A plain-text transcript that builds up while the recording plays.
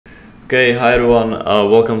Okay, hi everyone,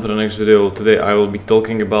 welcome to the next video. Today I will be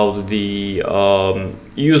talking about the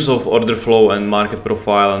use of order flow and market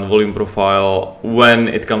profile and volume profile when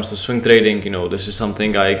it comes to swing trading. This is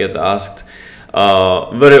something I get asked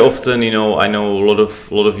very often. I know a lot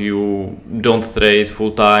of you don't trade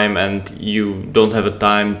full time and you don't have a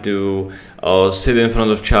time to sit in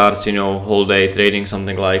front of charts, whole day trading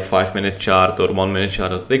something like 5-minute chart or 1-minute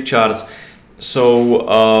chart or tick charts.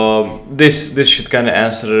 So this should kind of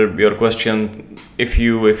answer your question if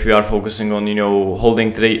you are focusing on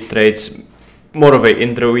holding trades more of a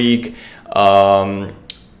intra-week,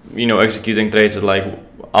 executing trades at like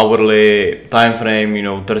hourly time frame,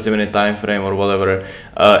 30-minute time frame or whatever.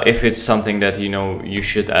 If it's something that you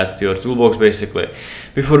should add to your toolbox basically.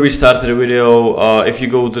 Before we start the video, if you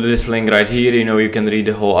go to this link right here, you can read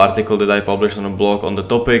the whole article that I published on a blog on the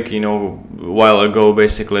topic. A while ago.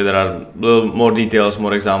 Basically there are a little more details,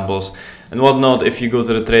 more examples and whatnot. If you go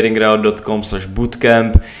to the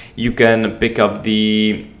tradingriot.com/bootcamp, you can pick up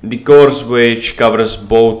the course which covers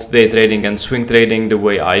both day trading and swing trading the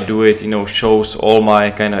way I do it. Shows all my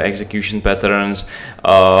kind of execution patterns,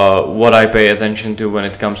 what I pay attention to when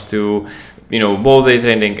it comes to both day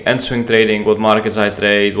trading and swing trading, what markets I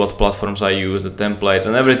trade, what platforms I use, the templates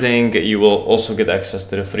and everything. You will also get access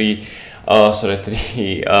to the free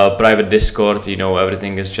private Discord.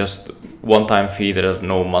 Everything is just one-time fee. There are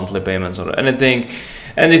no monthly payments or anything.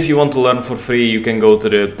 And if you want to learn for free, you can go to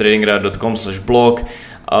the tradingriot.com/blog.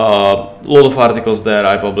 A lot of articles there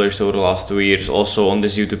I published over the last 2 years. Also on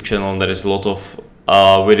this YouTube channel there is a lot of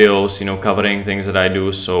videos covering things that I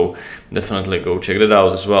do, so definitely go check that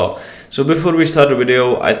out as well. So before we start the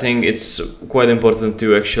video, I think it's quite important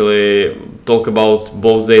to actually talk about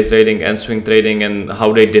both day trading and swing trading and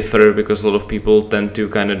how they differ, because a lot of people tend to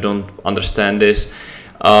kind of don't understand this.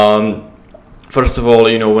 First of all,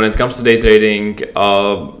 when it comes to day trading,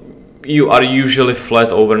 you are usually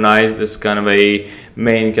flat overnight. That's kind of a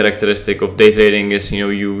main characteristic of day trading is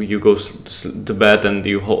you go to bed and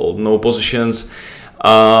you hold no positions.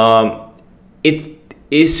 It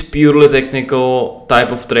is purely technical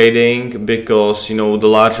type of trading because the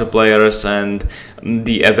larger players and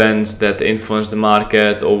the events that influence the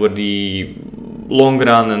market over the long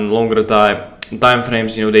run and longer time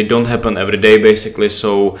frames, they don't happen every day basically.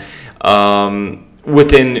 So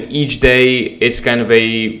within each day it's kind of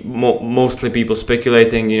a mostly people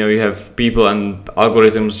speculating. You have people and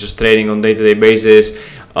algorithms just trading on day-to-day basis,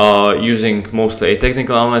 using mostly a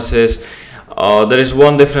technical analysis. There is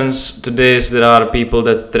one difference to this. There are people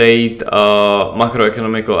that trade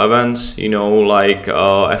macroeconomical events, like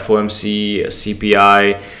FOMC,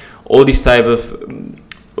 CPI, all these type of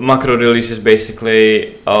macro releases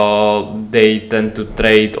basically. They tend to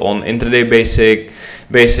trade on intraday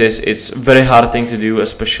basis. It's very hard thing to do,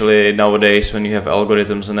 especially nowadays when you have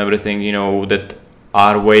algorithms and everything that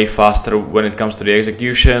are way faster when it comes to the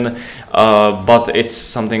execution, but it's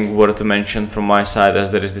something worth to mention from my side, as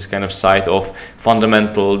there is this kind of side of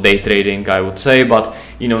fundamental day trading, I would say. But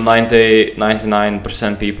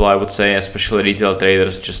 99% people, I would say, especially retail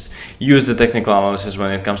traders, just use the technical analysis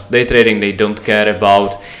when it comes to day trading. They don't care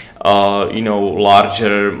about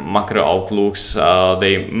larger macro outlooks.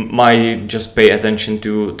 They might just pay attention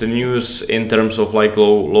to the news in terms of like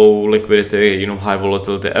low liquidity, high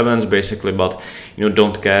volatility events basically, but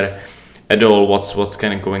don't care at all what's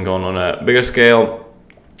kind of going on a bigger scale.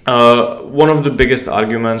 One of the biggest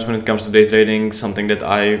arguments when it comes to day trading, something that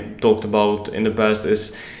I talked about in the past,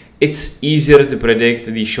 is it's easier to predict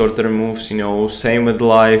the short-term moves. Same with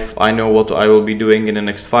life. I know what I will be doing in the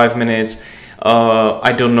next 5 minutes.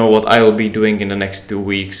 I don't know what I will be doing in the next 2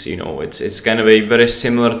 weeks. It's kind of a very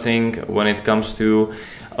similar thing when it comes to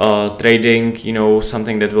trading.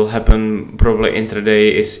 Something that will happen probably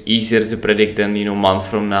intraday is easier to predict than month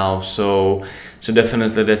from now. So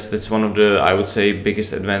definitely that's one of the, I would say,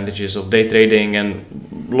 biggest advantages of day trading. And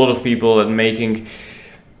a lot of people are making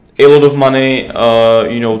a lot of money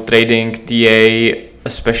trading TA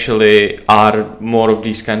especially are more of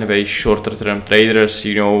these kind of a shorter term traders,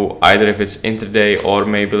 either if it's intraday or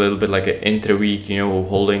maybe a little bit like an intra-week,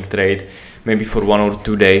 holding trade maybe for 1 or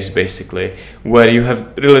 2 days basically, where you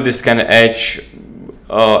have really this kind of edge,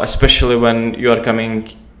 especially when you are coming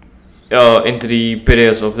into the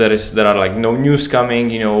periods of there are like no news coming.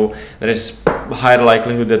 There is higher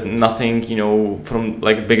likelihood that nothing from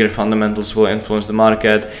like bigger fundamentals will influence the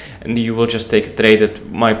market, and you will just take a trade that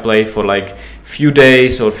might play for like few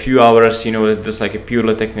days or few hours. That's like a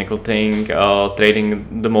purely technical thing,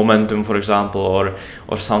 trading the momentum, for example,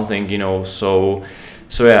 or something.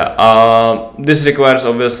 So yeah, this requires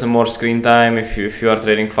obviously more screen time. If you are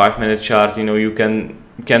trading 5-minute chart, you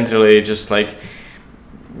can't really just like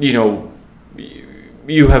you know,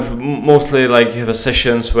 you have mostly like you have a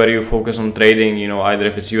sessions where you focus on trading, you know, either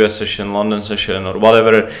if it's US session, London session, or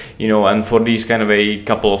whatever, you know, and for these kind of a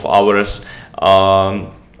couple of hours,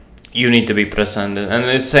 you need to be present. And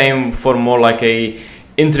the same for more like a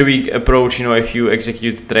intra-week approach, you know, if you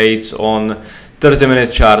execute trades on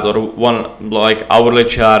 30-minute chart or one like hourly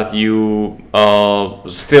chart, you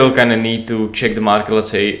still kind of need to check the market, let's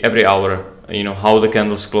say every hour, you know, how the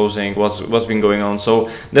candle's closing, what's been going on. So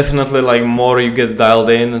definitely, like, more you get dialed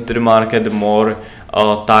in to the market, the more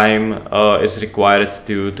time is required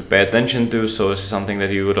to pay attention to. So it's something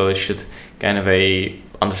that you really should kind of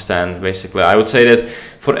understand. Basically, I would say that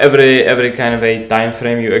for every kind of a time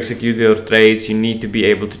frame you execute your trades, you need to be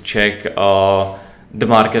able to check the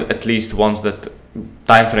market at least once that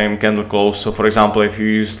time frame candle close. So for example, if you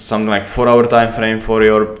used something like 4-hour time frame for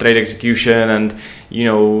your trade execution and, you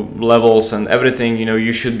know, levels and everything, you know,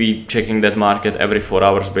 you should be checking that market every 4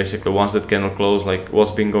 hours basically once that candle close, like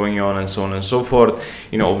what's been going on and so on and so forth.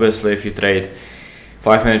 You know, obviously if you trade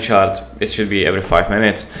 5-minute chart, it should be every 5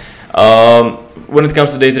 minutes. When it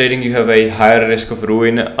comes to day trading, you have a higher risk of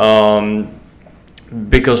ruin,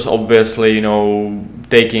 because obviously, you know,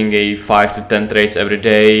 taking a 5 to 10 trades every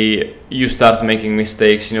day, you start making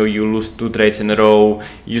mistakes, you know, you lose 2 trades in a row,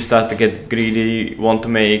 you start to get greedy, want to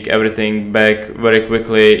make everything back very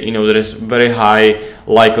quickly. You know, there is very high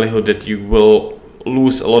likelihood that you will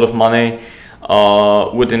lose a lot of money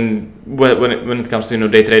when it comes to, you know,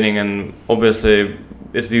 day trading, and obviously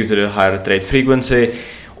it's due to the higher trade frequency.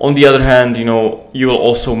 On the other hand, you know, you will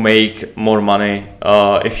also make more money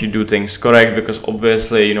if you do things correct, because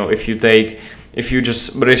obviously, you know, if you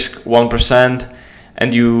just risk 1%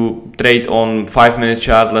 and you trade on 5-minute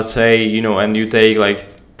chart, let's say, you know, and you take like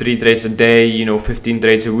 3 trades a day, you know, 15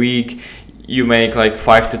 trades a week, you make like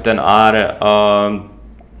 5 to 10 R,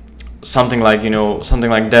 something like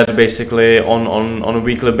that basically on a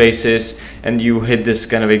weekly basis, and you hit this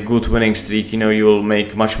kind of a good winning streak, you know, you will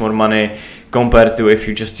make much more money compared to if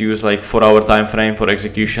you just use like 4-hour time frame for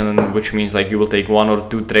execution, which means like you will take 1 or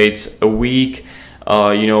 2 trades a week.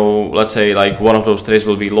 You know, let's say like one of those trades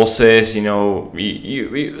will be losses. You know,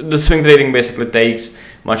 the swing trading basically takes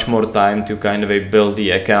much more time to kind of build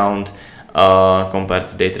the account compared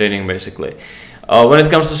to day trading basically. When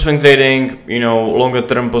it comes to swing trading, you know, longer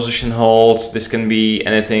term position holds, this can be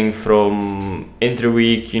anything from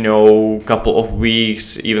intra-week, you know, couple of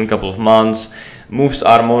weeks, even couple of months. Moves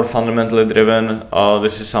are more fundamentally driven.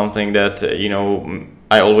 This is something that, you know,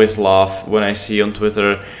 I always laugh when I see on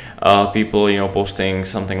Twitter people, you know, posting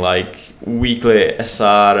something like weekly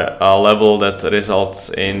SR level that results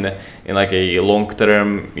in like a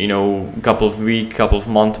long-term, you know, couple of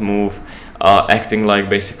month move, acting like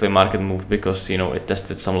basically market move because, you know, it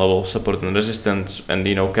tested some level of support and resistance and,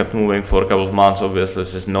 you know, kept moving for a couple of months. Obviously,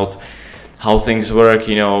 this is not how things work.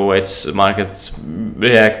 You know, it's markets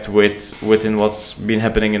react within what's been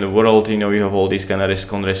happening in the world. You know, you have all these kind of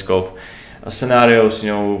risk on risk of scenarios. You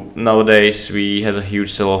know, nowadays we had a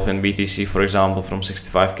huge sell-off in BTC, for example, from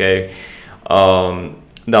 65k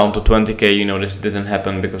down to 20k. You know, this didn't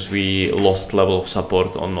happen because we lost level of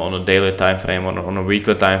support on a daily time frame, on a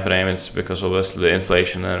weekly time frame. It's because obviously the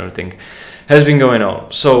inflation and everything has been going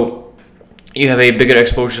on. So you have a bigger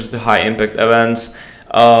exposure to high impact events.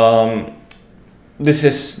 This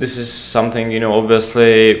is something, you know,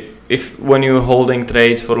 obviously when you're holding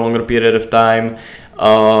trades for a longer period of time,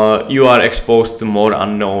 you are exposed to more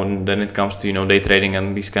unknown than it comes to, you know, day trading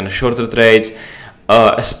and these kind of shorter trades,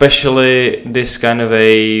 especially this kind of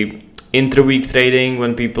a intra-week trading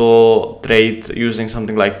when people trade using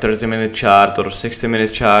something like 30-minute chart or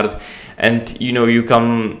 60-minute chart, and, you know, you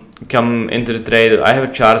come into the trade. I have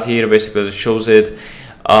a chart here basically that shows it.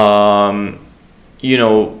 You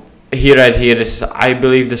know, right here, I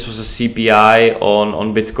believe this was a CPI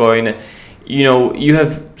on Bitcoin. You know, you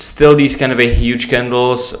have still these kind of huge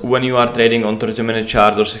candles when you are trading on 30-minute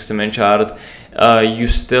chart or 60-minute chart. You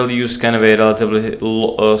still use kind of a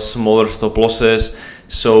relatively smaller stop losses,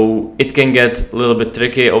 so it can get a little bit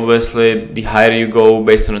tricky. Obviously, the higher you go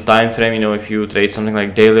based on the time frame, you know, if you trade something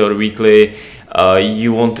like daily or weekly,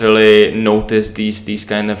 you won't really notice these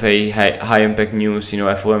kind of a high impact news, you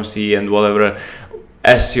know, FOMC and whatever.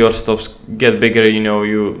 As your stops get bigger, you know,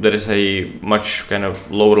 there is a much kind of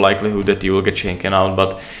lower likelihood that you will get shaken out,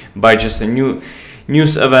 but by just a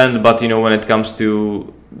news event. But, you know, when it comes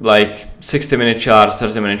to like 60-minute charts,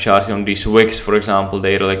 30-minute charts, you know, these wicks, for example,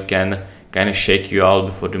 they really can kind of shake you out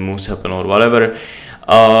before the moves happen or whatever.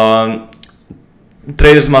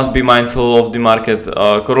 Traders must be mindful of the market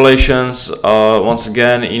correlations. Once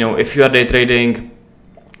again, you know, if you are day trading,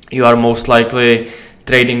 you are most likely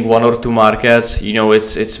trading 1 or 2 markets, you know,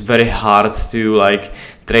 it's very hard to like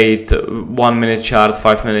trade 1 minute chart,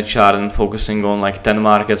 5 minute chart, and focusing on like 10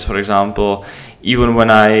 markets, for example. Even when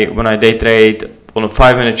I day trade on a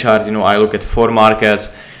 5 minute chart, you know, I look at 4 markets,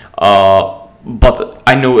 but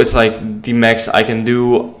I know it's like the max I can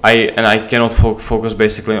do. I cannot focus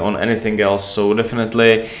basically on anything else. So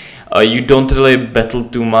definitely you don't really battle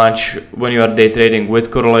too much when you are day trading with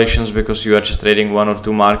correlations, because you are just trading 1 or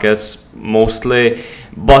 2 markets mostly.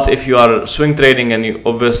 But if you are swing trading and you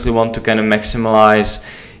obviously want to kind of maximize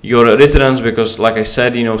your returns, because like I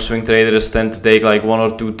said, you know, swing traders tend to take like 1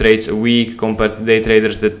 or 2 trades a week compared to day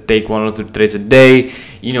traders that take 1 or 2 trades a day.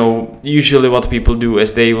 You know, usually what people do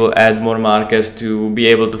is they will add more markets to be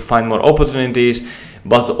able to find more opportunities.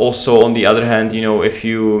 But also on the other hand, you know, if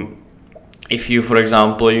you for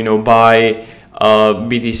example, you know, buy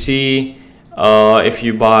BTC, if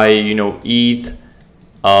you buy, you know, ETH,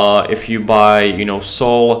 if you buy, you know,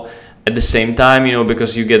 Sol at the same time, you know,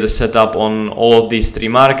 because you get a setup on all of these 3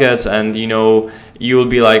 markets, and you know, you will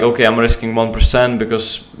be like, okay, I'm risking 1%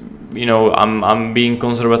 because, you know, I'm being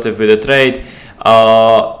conservative with the trade.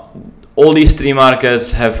 All these 3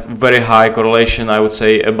 markets have very high correlation, I would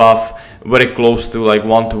say above, very close to like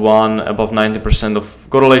 1-to-1, above 90% of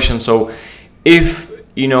correlation. So if,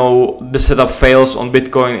 you know, the setup fails on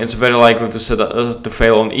Bitcoin, it's very likely to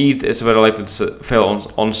fail on ETH, it's very likely to fail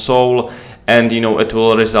on Sol, and you know, it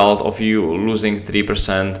will result of you losing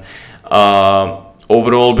 3%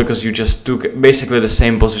 overall, because you just took basically the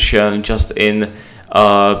same position just in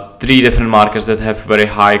 3 different markets that have very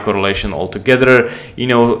high correlation altogether. You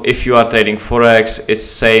know, if you are trading Forex, it's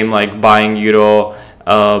same like buying Euro,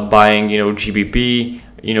 buying, you know, GBP,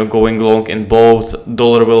 you know, going long in both.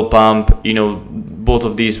 Dollar will pump, you know, both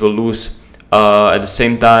of these will lose at the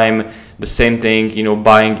same time. The same thing, you know,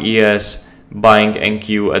 buying ES, buying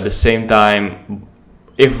NQ at the same time.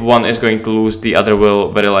 If one is going to lose, the other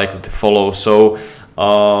will very likely to follow. So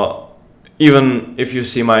even if you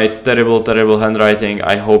see my terrible handwriting,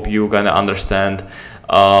 I hope you kind of understand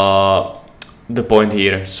the point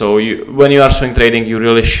here. So when you are swing trading, you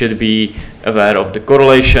really should be aware of the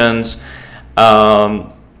correlations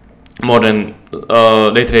more than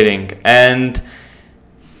day trading. And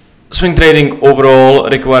swing trading overall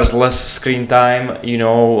requires less screen time, you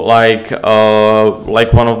know, like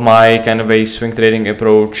one of my kind of a swing trading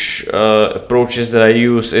approaches that I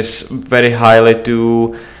use is very highly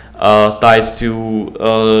tied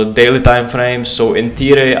to daily time frames. So in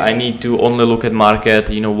theory, I need to only look at market,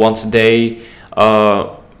 you know, once a day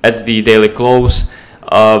at the daily close.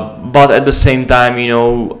 But at the same time, you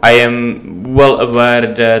know, I am well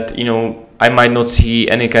aware that, you know, I might not see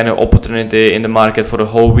any kind of opportunity in the market for a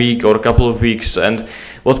whole week or a couple of weeks. And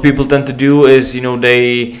what people tend to do is, you know,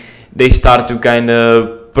 they start to kind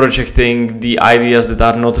of projecting the ideas that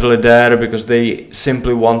are not really there, because they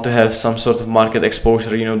simply want to have some sort of market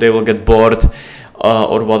exposure. You know, they will get bored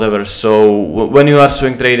or whatever. So when you are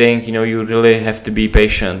swing trading, you know, you really have to be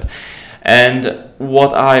patient. And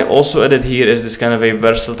what I also added here is this kind of a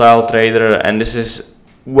versatile trader, and this is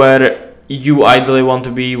where you ideally want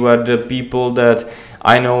to be, where the people that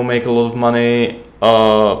I know make a lot of money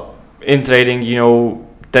in trading, you know,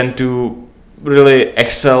 tend to really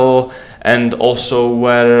excel. And also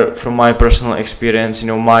where, from my personal experience, you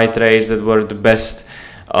know, my trades that were the best,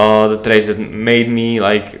 the trades that made me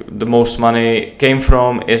like the most money came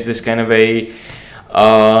from, is this kind of a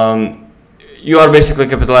you are basically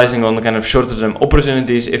capitalizing on the kind of shorter term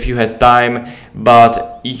opportunities if you had time,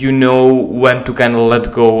 but you know when to kind of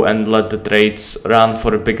let go and let the trades run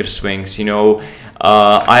for bigger swings. You know,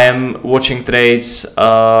 I am watching trades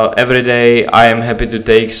every day. I am happy to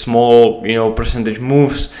take small, you know, percentage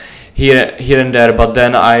moves here and there, but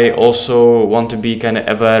then I also want to be kind of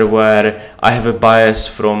aware where I have a bias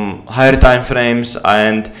from higher time frames,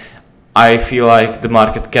 and I feel like the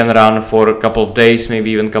market can run for a couple of days,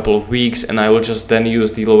 maybe even a couple of weeks, and I will just then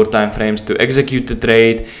use the lower time frames to execute the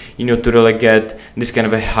trade, you know, to really get this kind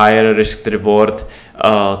of a higher risk to reward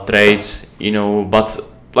trades, you know. But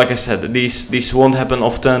like I said, these won't happen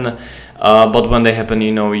often, but when they happen,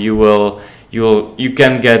 you know, you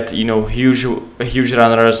can get, you know, huge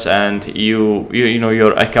runners, and you know,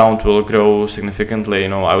 your account will grow significantly. You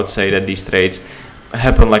know, I would say that these trades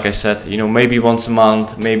happen, like I said, you know, maybe once a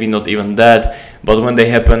month, maybe not even that, but when they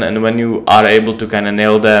happen and when you are able to kind of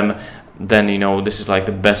nail them, then, you know, this is like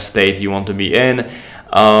the best state you want to be in.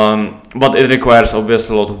 But it requires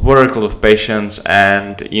obviously a lot of work, a lot of patience,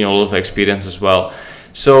 and, you know, a lot of experience as well.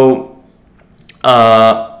 So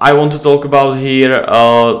I want to talk about here,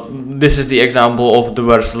 this is the example of the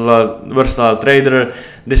versatile trader.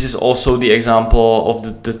 This is also the example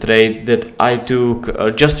of the trade that I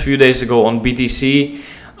took just a few days ago on BTC,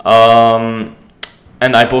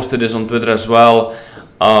 and I posted this on Twitter as well,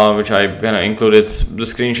 which I kind of included the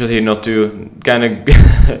screenshot here not to kind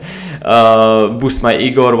of boost my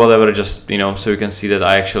ego or whatever, just, you know, so you can see that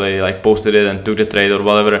I actually like posted it and took the trade or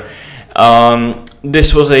whatever.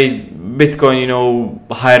 This was a Bitcoin, you know,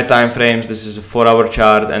 higher time frames. This is a 4-hour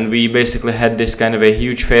chart, and we basically had this kind of a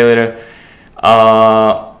huge failure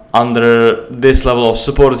under this level of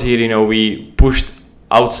support here. You know, we pushed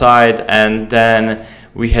outside, and then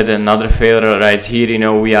we had another failure right here. You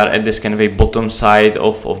know, we are at this kind of a bottom side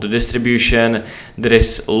of the distribution. There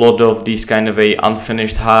is a lot of these kind of a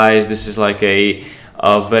unfinished highs. This is like a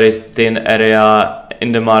very thin area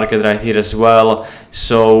in the market right here as well.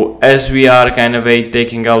 So as we are kind of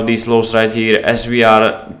taking out these lows right here, as we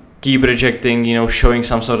are keep rejecting, you know, showing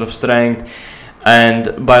some sort of strength,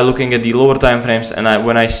 and by looking at the lower time frames, and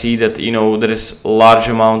when I see that, you know, there is a large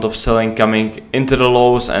amount of selling coming into the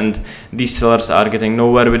lows and these sellers are getting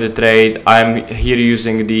nowhere with the trade, I'm here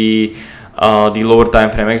using the lower time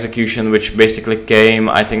frame execution, which basically came,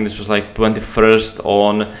 I think this was like 21st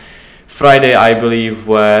on Friday, I believe,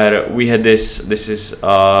 where we had this is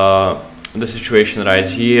the situation right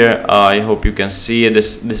here. I hope you can see it.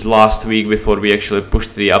 This last week before we actually pushed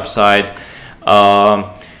to the upside,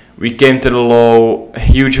 we came to the low,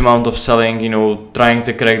 huge amount of selling, you know, trying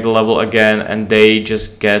to crack the level again, and they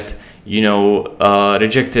just get, you know,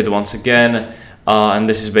 rejected once again, and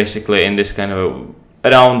this is basically in this kind of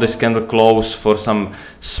around this candle close for some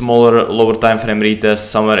smaller lower time frame retest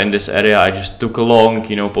somewhere in this area. I just took a long,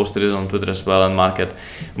 you know, posted it on Twitter as well, and market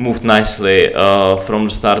moved nicely from the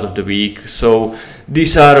start of the week. So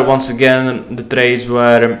these are once again the trades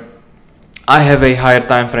where I have a higher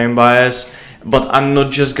time frame bias, but I'm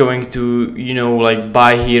not just going to, you know, like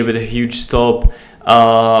buy here with a huge stop,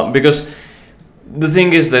 because the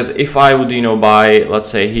thing is that if I would, you know, buy, let's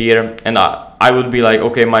say here, and I would be like,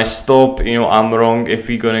 okay, my stop, you know, I'm wrong if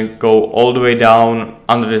we're gonna go all the way down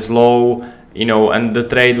under this low, you know, and the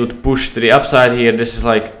trade would push to the upside here. This is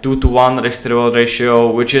like 2-to-1 risk to reward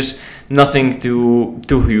ratio, which is nothing too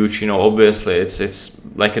huge, you know. Obviously it's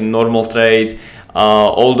like a normal trade,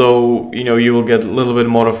 although, you know, you will get a little bit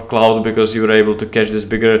more of cloud because you were able to catch this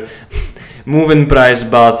bigger move in price,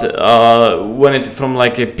 but when it from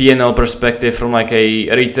like a P&L perspective, from like a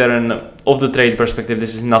return of the trade perspective,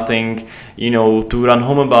 this is nothing, you know, to run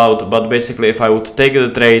home about. But basically, if I would take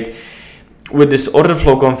the trade with this order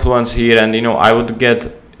flow confluence here, and, you know, I would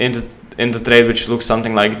get into trade which looks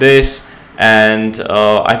something like this, and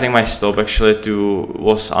I think my stop actually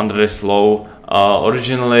was under this low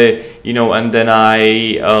originally, you know, and then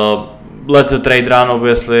I let the trade run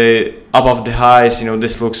obviously above the highs. You know,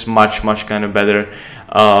 this looks much kind of better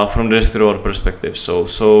from the risk reward perspective. So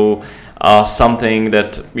something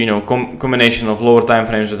that, you know, combination of lower time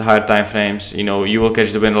frames with higher time frames, you know, you will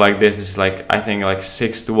catch the winner like this. This is like, I think like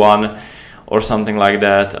 6-to-1 or something like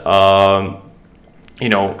that. You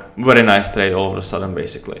know, very nice trade all of a sudden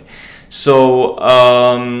basically. So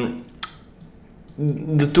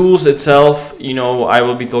the tools itself, you know, I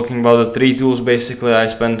will be talking about the 3 tools basically. I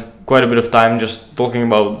spent quite a bit of time just talking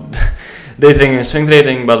about day trading and swing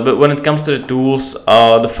trading, but when it comes to the tools,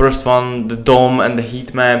 the first one, the DOM and the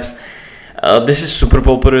heat maps, this is super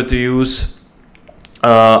popular to use.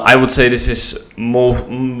 I would say this is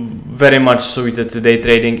very much suited to day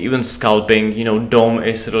trading, even scalping. You know, DOM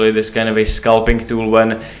is really this kind of a scalping tool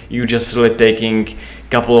when you just really taking a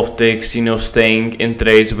couple of ticks, you know, staying in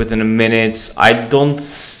trades within a minute. I don't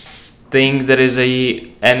think there is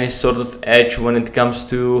any sort of edge when it comes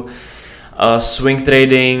to swing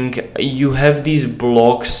trading. You have these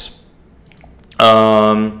blocks.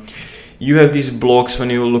 You have these blocks when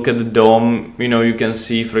you look at the DOM. You know, you can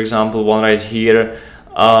see, for example, one right here.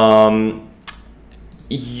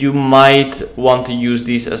 You might want to use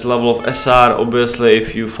these as level of SR. Obviously,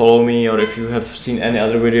 if you follow me or if you have seen any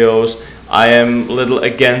other videos, I am a little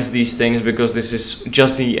against these things because this is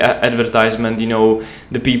just the advertisement. You know,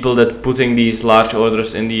 the people that putting these large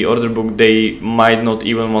orders in the order book, they might not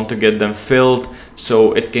even want to get them filled,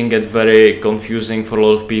 so it can get very confusing for a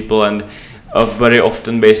lot of people. And very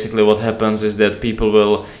often basically what happens is that people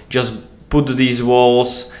will just put these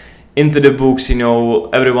walls into the books. You know,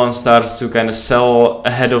 everyone starts to kind of sell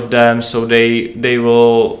ahead of them, so they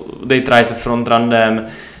try to front run them.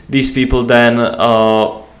 These people then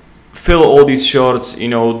fill all these shorts, you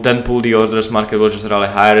know, then pull the orders, market will just rally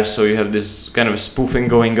higher. So you have this kind of a spoofing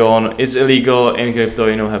going on. It's illegal in crypto,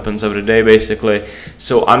 you know, happens every day basically.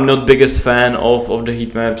 So I'm not biggest fan of the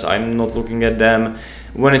heat maps. I'm not looking at them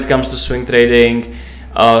when it comes to swing trading.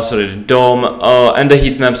 Sorry, the DOM and the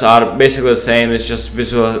heat maps are basically the same. It's just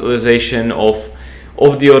visualization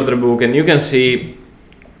of the order book, and you can see,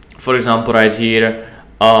 for example, right here,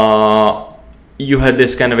 you had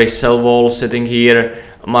this kind of a sell wall sitting here.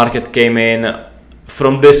 Market came in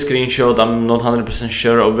from this screenshot. I'm not 100%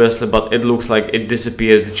 sure, obviously, but it looks like it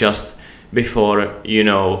disappeared just before, you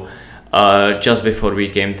know, just before we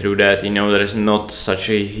came through that. You know, there is not such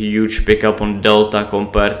a huge pickup on delta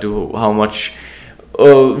compared to how much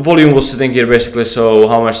volume was sitting here, basically. So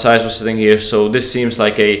how much size was sitting here. So this seems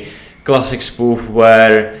like a classic spoof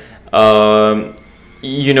where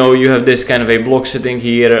you know, you have this kind of a block sitting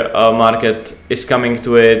here. Market is coming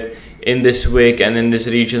to it in this wick and in this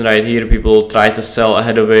region right here. People try to sell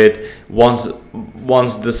ahead of it. Once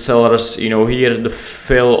the sellers, you know, here the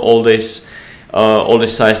fill all this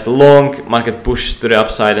size to long, market pushes to the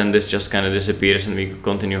upside, and this just kind of disappears and we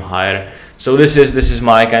continue higher. So this is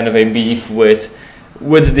my kind of a beef with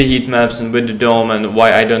the heat maps and with the DOM, and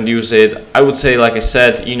why I don't use it. I would say, like I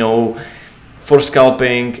said, you know, for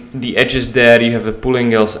scalping, the edges there, you have the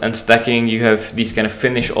pulling and stacking, you have these kind of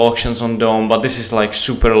finish auctions on DOM, but this is like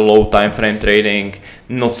super low time frame trading,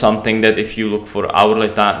 not something that if you look for hourly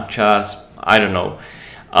time charts, I don't know,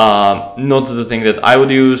 not the thing that I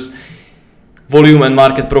would use. Volume and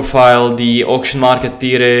market profile, the auction market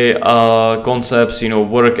theory concepts, you know,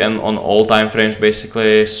 work and on all time frames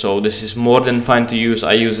basically. So this is more than fine to use.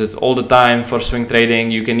 I use it all the time for swing trading.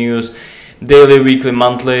 You can use daily, weekly,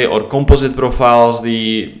 monthly, or composite profiles.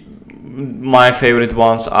 My favorite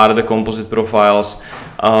ones are the composite profiles.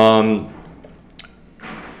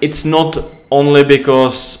 It's not only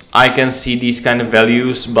because I can see these kind of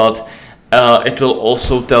values, but it will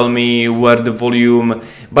also tell me where the volume,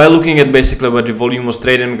 by looking at basically where the volume was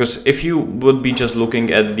trading. Because if you would be just looking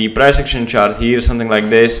at the price action chart here, something like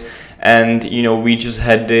this, and you know, we just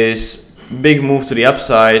had this big move to the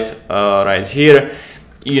upside right here,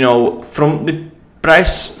 you know, from the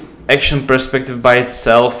price action perspective by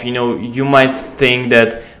itself, you know, you might think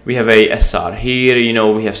that we have a SR here, you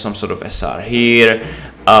know, we have some sort of SR here,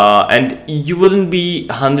 and you wouldn't be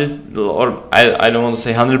 100, or I don't want to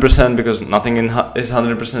say 100% because nothing is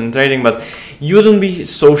 100% in trading, but you wouldn't be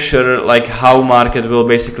so sure like how market will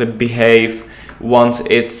basically behave once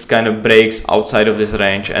it's kind of breaks outside of this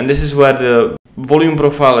range. And this is where the volume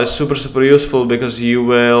profile is super useful, because you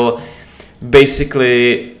will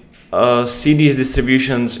basically see these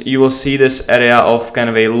distributions. You will see this area of kind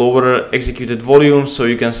of a lower executed volume, so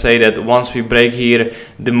you can say that once we break here,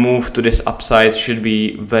 the move to this upside should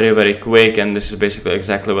be very quick, and this is basically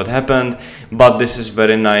exactly what happened. But this is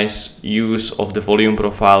very nice use of the volume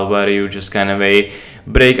profile, where you just kind of a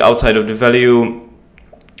break outside of the value,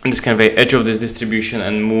 this kind of a edge of this distribution,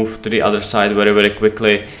 and move to the other side very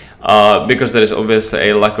quickly, because there is obviously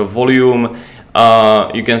a lack of volume.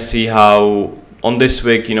 You can see how on this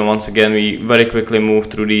wick, you know, once again we very quickly move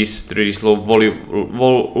through these low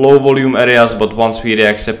volume areas, but once we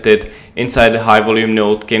reaccepted inside the high volume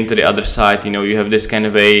node, came to the other side, you know, you have this kind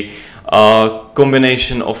of a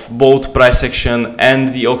combination of both price action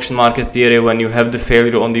and the auction market theory when you have the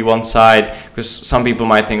failure on the one side. Because some people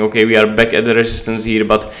might think, okay, we are back at the resistance here,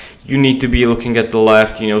 but you need to be looking at the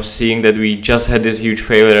left, you know, seeing that we just had this huge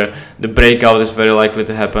failure. The breakout is very likely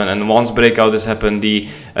to happen, and once breakout has happened, the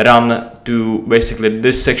run to basically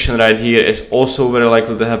this section right here is also very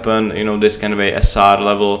likely to happen, you know, this kind of a SR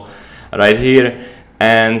level right here.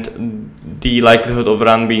 And the likelihood of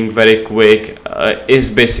run being very quick is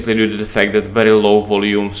basically due to the fact that very low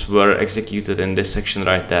volumes were executed in this section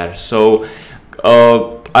right there. So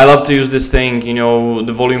I love to use this thing, you know,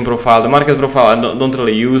 the volume profile. The market profile I don't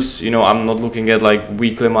really use, you know, I'm not looking at like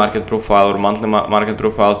weekly market profile or monthly market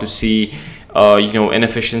profile to see you know,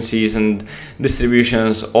 inefficiencies and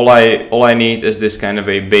distributions. All I need is this kind of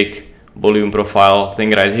a big volume profile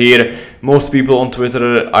thing right here. Most people on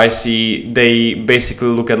Twitter I see, they basically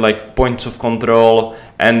look at like points of control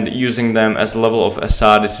and using them as a level of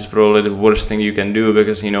SR. This is probably the worst thing you can do,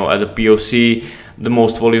 because, you know, at the POC the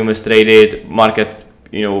most volume is traded. Market,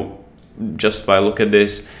 you know, just by look at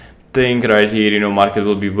this thing right here, you know, market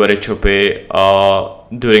will be very choppy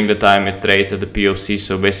during the time it trades at the POC.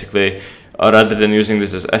 So basically, rather than using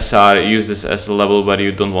this as SR, use this as a level where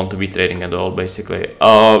you don't want to be trading at all, basically.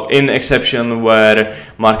 In exception where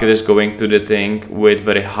market is going to the thing with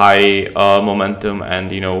very high momentum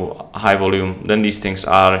and, you know, high volume, then these things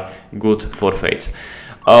are good for fades.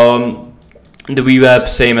 The VWAP,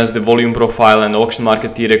 same as the volume profile and auction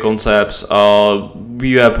market theory concepts.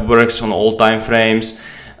 VWAP works on all time frames.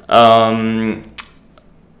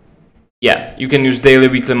 Yeah, you can use daily,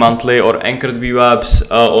 weekly, monthly, or anchored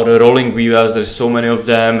VWAPs, or rolling VWAPs. There's so many of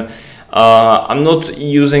them. I'm not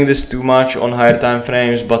using this too much on higher time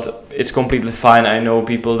frames, but it's completely fine. I know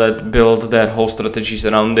people that build their whole strategies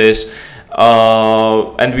around this.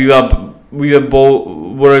 And VWAP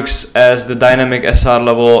works as the dynamic SR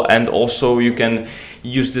level, and also you can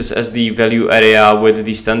use this as the value area with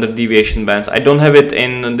the standard deviation bands. I don't have it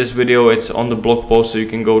in this video, it's on the blog post, so you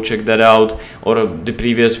can go check that out, or the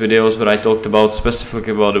previous videos where I talked about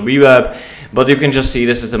specifically about the VWAP. But you can just see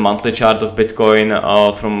this is the monthly chart of Bitcoin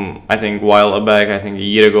from I think a while back, I think a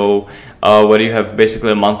year ago, where you have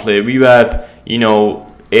basically a monthly VWAP. You know,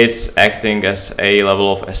 it's acting as a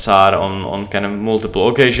level of SR on kind of multiple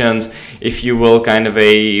occasions. If you will kind of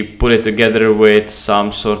put it together with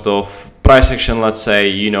some sort of price action, let's say,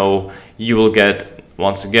 you know, you will get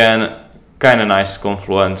once again kind of nice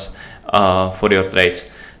confluence for your trades.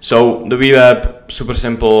 So the VWAP, super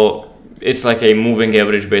simple. It's like a moving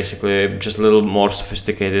average, basically, just a little more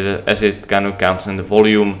sophisticated as it kind of counts in the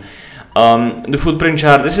volume. The footprint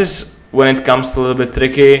chart, this is when it comes to a little bit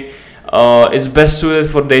tricky. It's best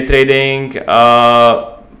suited for day trading,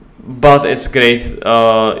 but it's great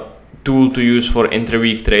tool to use for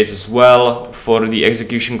intra-week trades as well. For the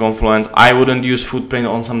execution confluence, I wouldn't use footprint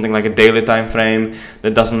on something like a daily time frame.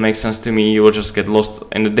 That doesn't make sense to me. You will just get lost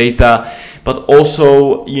in the data. But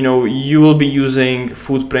also, you know, you will be using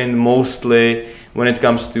footprint mostly when it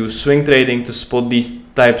comes to swing trading to spot these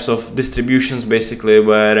types of distributions, basically,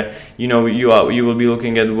 where, you know, you will be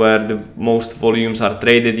looking at where the most volumes are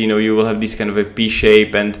traded. You know, you will have these kind of a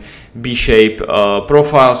P-shape and B-shape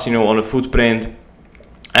profiles, you know, on a footprint.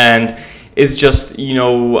 And it's just, you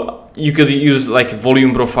know, you could use like a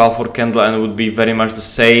volume profile for candle and it would be very much the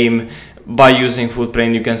same. By using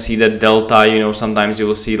footprint, you can see that delta, you know, sometimes you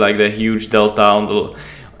will see like the huge delta on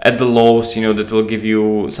at the lows, you know, that will give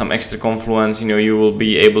you some extra confluence. You know, you will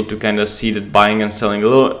be able to kind of see that buying and selling a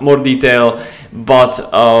little more detail. But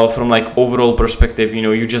from like overall perspective, you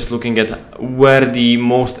know, you're just looking at where the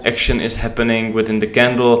most action is happening within the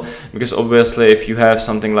candle, because obviously if you have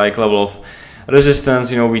something like level of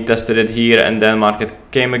resistance, you know, we tested it here and then market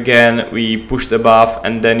came again, we pushed above,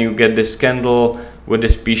 and then you get this candle with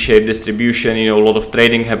this P-shaped distribution, you know, a lot of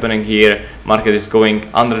trading happening here, market is going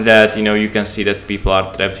under that, you know, you can see that people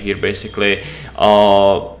are trapped here basically.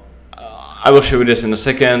 I will show you this in a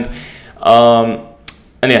second. And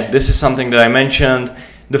yeah, this is something that I mentioned.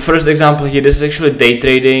 The first example here, this is actually day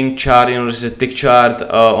trading chart, you know, this is a tick chart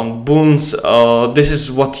on bunds. This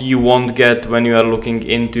is what you won't get when you are looking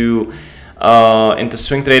into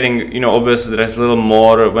swing trading. You know, obviously there is a little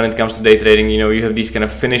more when it comes to day trading. You know, you have these kind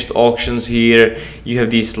of finished auctions here, you have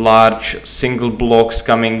these large single blocks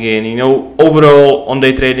coming in. You know, overall on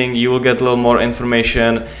day trading you will get a little more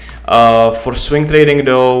information. For swing trading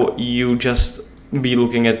though, you just be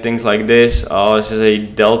looking at things like this. This is a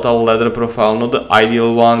delta ladder profile, not the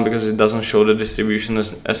ideal one because it doesn't show the distribution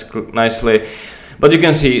as nicely. But you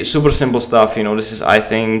can see super simple stuff. You know, this is, I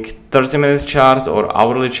think, 30-minute chart or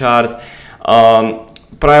hourly chart.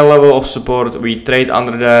 Prior level of support, we trade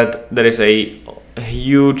under that. There is a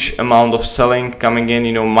huge amount of selling coming in,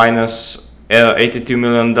 you know, minus 82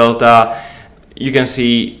 million delta. You can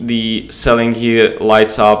see the selling here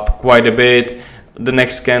lights up quite a bit. The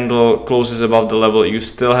next candle closes above the level. You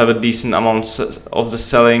still have a decent amount of the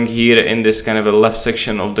selling here in this kind of a left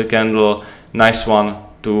section of the candle. Nice one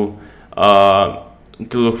to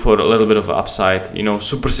look for a little bit of upside. You know,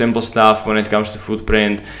 super simple stuff when it comes to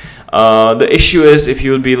footprint. The issue is if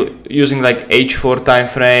you will be using like H4 time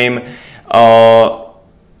frame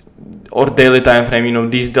or daily time frame, you know,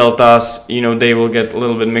 these deltas, you know, they will get a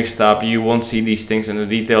little bit mixed up. You won't see these things in the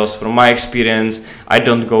details. From my experience, I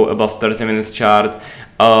don't go above 30-minute chart.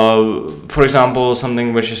 For example,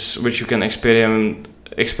 something which you can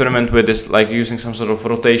experiment with is like using some sort of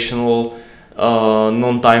rotational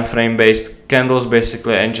non-time frame based candles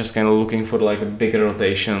basically, and just kind of looking for like bigger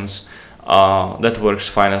rotations. That works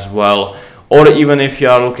fine as well. Or even if you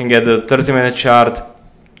are looking at the 30-minute chart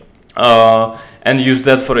and use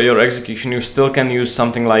that for your execution, you still can use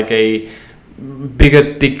something like a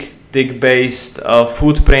bigger tick based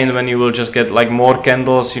footprint, when you will just get like more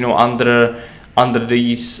candles, you know, under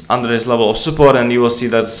this level of support, and you will see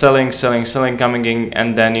that selling coming in,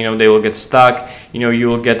 and then, you know, they will get stuck. You know, you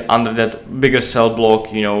will get under that bigger sell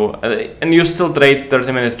block, you know, and you still trade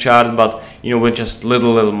 30-minute chart, but, you know, with just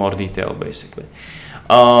little more detail basically.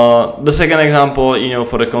 The second example, you know,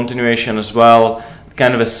 for the continuation as well,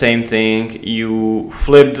 kind of the same thing. You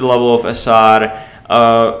flip the level of SR.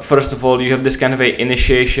 First of all, you have this kind of a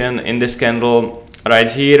initiation in this candle right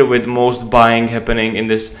here, with most buying happening in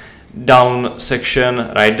this down section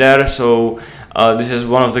right there. So this is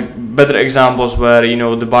one of the better examples where, you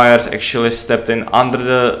know, the buyers actually stepped in under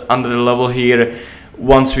the level here.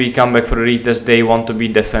 Once we come back for a retest, they want to be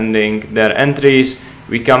defending their entries.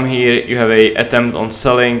 We come here, you have a attempt on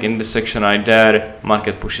selling in this section right there.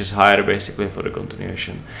 Market pushes higher basically for the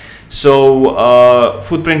continuation. So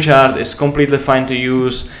footprint chart is completely fine to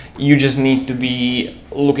use. You just need to be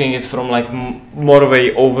looking at it from like more of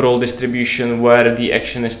a overall distribution where the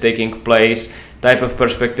action is taking place type of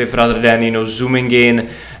perspective, rather than, you know, zooming in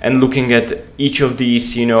and looking at each of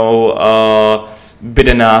these, you know, bid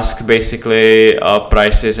and ask basically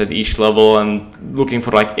prices at each level and looking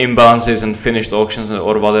for like imbalances and finished auctions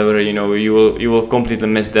or whatever. You know, you will completely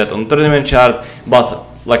miss that on 30-minute chart. But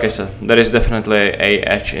like I said, there is definitely a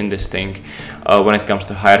edge in this thing when it comes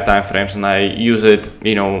to higher time frames, and I use it,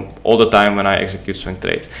 you know, all the time when I execute swing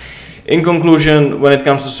trades. In conclusion, when it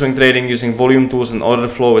comes to swing trading, using volume tools and order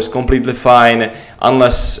flow is completely fine,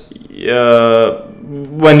 unless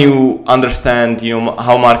when you understand, you know,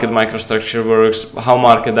 how market microstructure works, how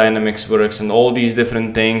market dynamics works, and all these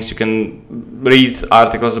different things. You can read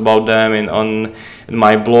articles about them in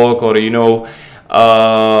my blog, or, you know,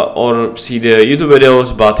 or see the YouTube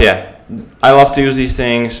videos. But yeah, I love to use these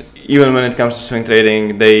things. Even when it comes to swing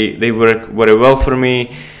trading, they work very well for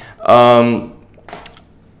me.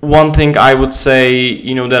 One thing I would say,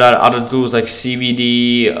 you know, there are other tools like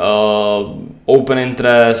CVD, open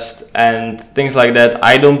interest, and things like that.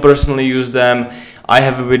 I don't personally use them. I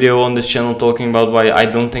have a video on this channel talking about why I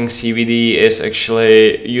don't think CVD is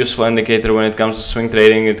actually a useful indicator when it comes to swing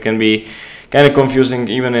trading. It can be kind of confusing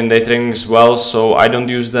even in day trading as well, so I don't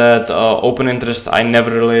use that. Open interest, I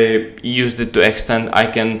never really used it to extent I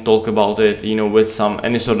can talk about it, you know, with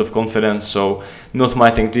any sort of confidence. So not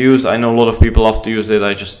my thing to use. I know a lot of people love to use it,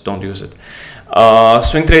 I just don't use it.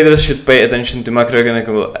 Swing traders should pay attention to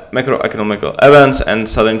macroeconomical events and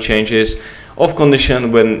sudden changes of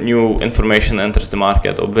condition when new information enters the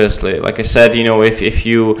market. Obviously, like I said, you know, if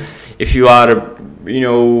you are, you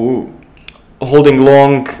know, holding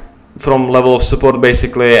long from level of support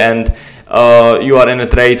basically, and you are in a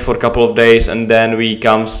trade for a couple of days, and then we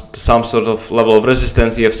come to some sort of level of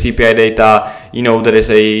resistance, you have CPI data, you know, there is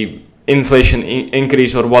a inflation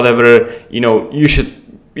increase or whatever, you know, you should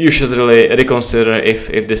really reconsider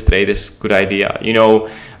if this trade is a good idea. You know,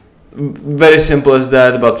 very simple as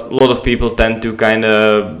that. But a lot of people tend to kind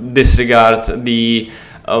of disregard the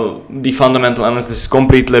fundamental analysis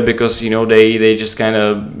completely, because, you know, they just kind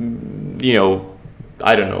of, you know,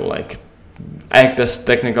 I don't know, like act as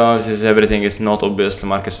technical analysis. Everything is not obvious. The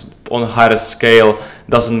market on a higher scale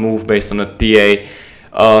doesn't move based on a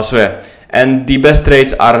TA. So yeah, and the best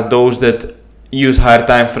trades are those that use higher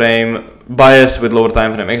time frame bias with lower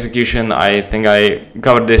time frame execution. I think I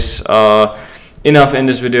covered this enough in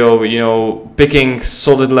this video. You know, picking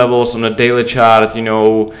solid levels on a daily chart, you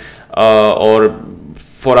know, or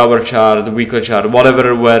 4-hour chart, weekly chart,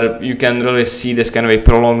 whatever, where you can really see this kind of a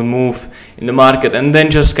prolonged move in the market, and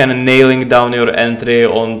then just kind of nailing down your entry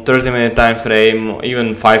on 30-minute time frame,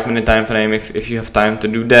 even 5-minute time frame if you have time to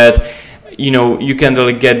do that. You know, you can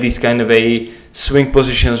really get these kind of a swing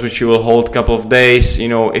positions which you will hold a couple of days. You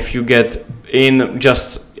know, if you get in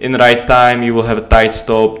just in the right time, you will have a tight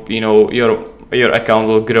stop. You know, your account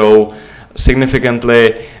will grow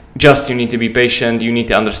significantly. Just you need to be patient. You need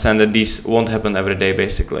to understand that these won't happen every day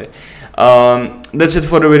basically. That's it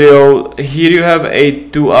for the video. Here you have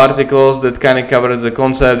two articles that kind of cover the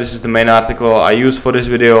concept. This is the main article I use for this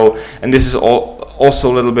video, and this is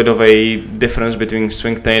also a little bit of a difference between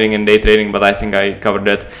swing trading and day trading, but I think I covered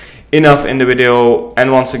that enough in the video.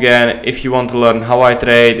 And once again, if you want to learn how I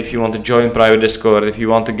trade, if you want to join private Discord, if you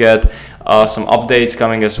want to get some updates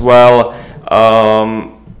coming as well,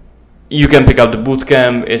 you can pick up the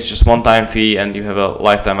bootcamp. It's just one-time fee and you have a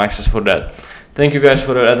lifetime access for that. Thank you guys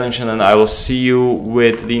for your attention, and I will see you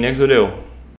with the next video.